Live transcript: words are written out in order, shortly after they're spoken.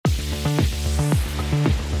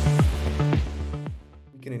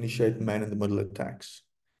initiate man-in-the-middle attacks.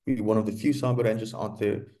 We're one of the few cyber rangers out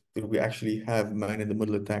there that we actually have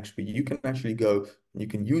man-in-the-middle attacks where you can actually go and you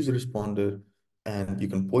can use a responder and you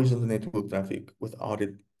can poison the network traffic without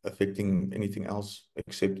it affecting anything else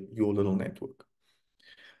except your little network.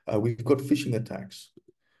 We've got phishing attacks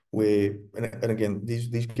where, and again,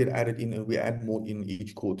 these get added in and we add more in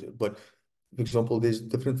each quarter. But for example, there's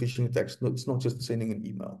different phishing attacks. It's not just sending an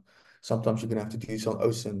email. Sometimes you're going to have to do some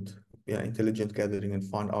OSINT, intelligence gathering, and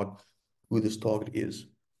find out who this target is.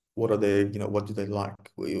 What are they, what do they like?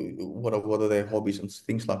 What are their hobbies and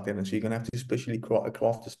things like that. And so you're going to have to specially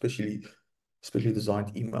craft a specially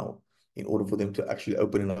designed email in order for them to actually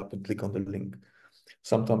open it up and click on the link.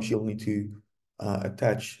 Sometimes you'll need to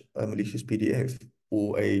attach a malicious PDF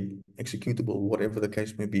or a executable, whatever the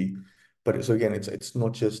case may be. But so again, it's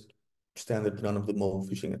not just standard run-of-the-mill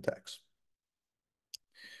phishing attacks.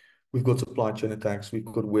 We've got supply chain attacks. We've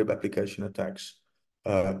got web application attacks,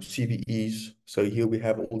 CVEs. So here we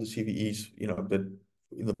have all the CVEs, that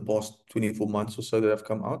in the past 24 months or so that have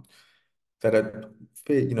come out that are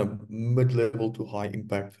fair, mid-level to high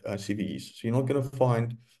impact CVEs. So you're not going to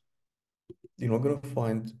find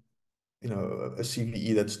a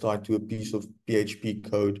CVE that's tied to a piece of PHP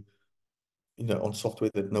code, on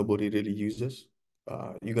software that nobody really uses.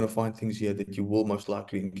 You're going to find things here that you will most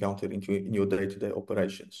likely encounter in your day-to-day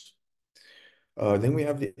operations. Then we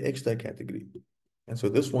have the XDay category. And so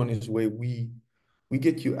this one is where we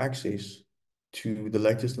get you access to the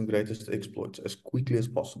latest and greatest exploits as quickly as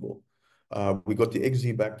possible. We got the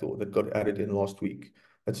XZ backdoor that got added in last week.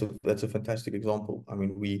 That's a fantastic example. I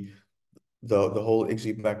mean, the whole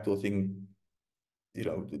XZ backdoor thing,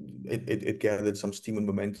 it gathered some steam and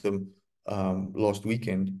momentum last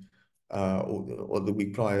weekend or the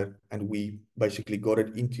week prior, and we basically got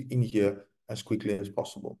it in here as quickly as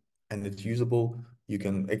possible. And it's usable. You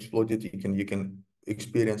can exploit it. You can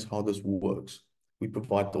experience how this works. We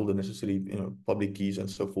provide all the necessary public keys and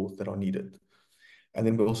so forth that are needed. And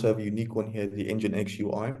then we also have a unique one here, the Engine X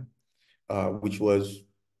UI, which was,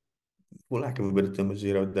 for lack of a better term, a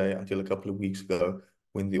 0 day until a couple of weeks ago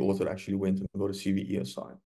when the author actually went and got a CVE assigned.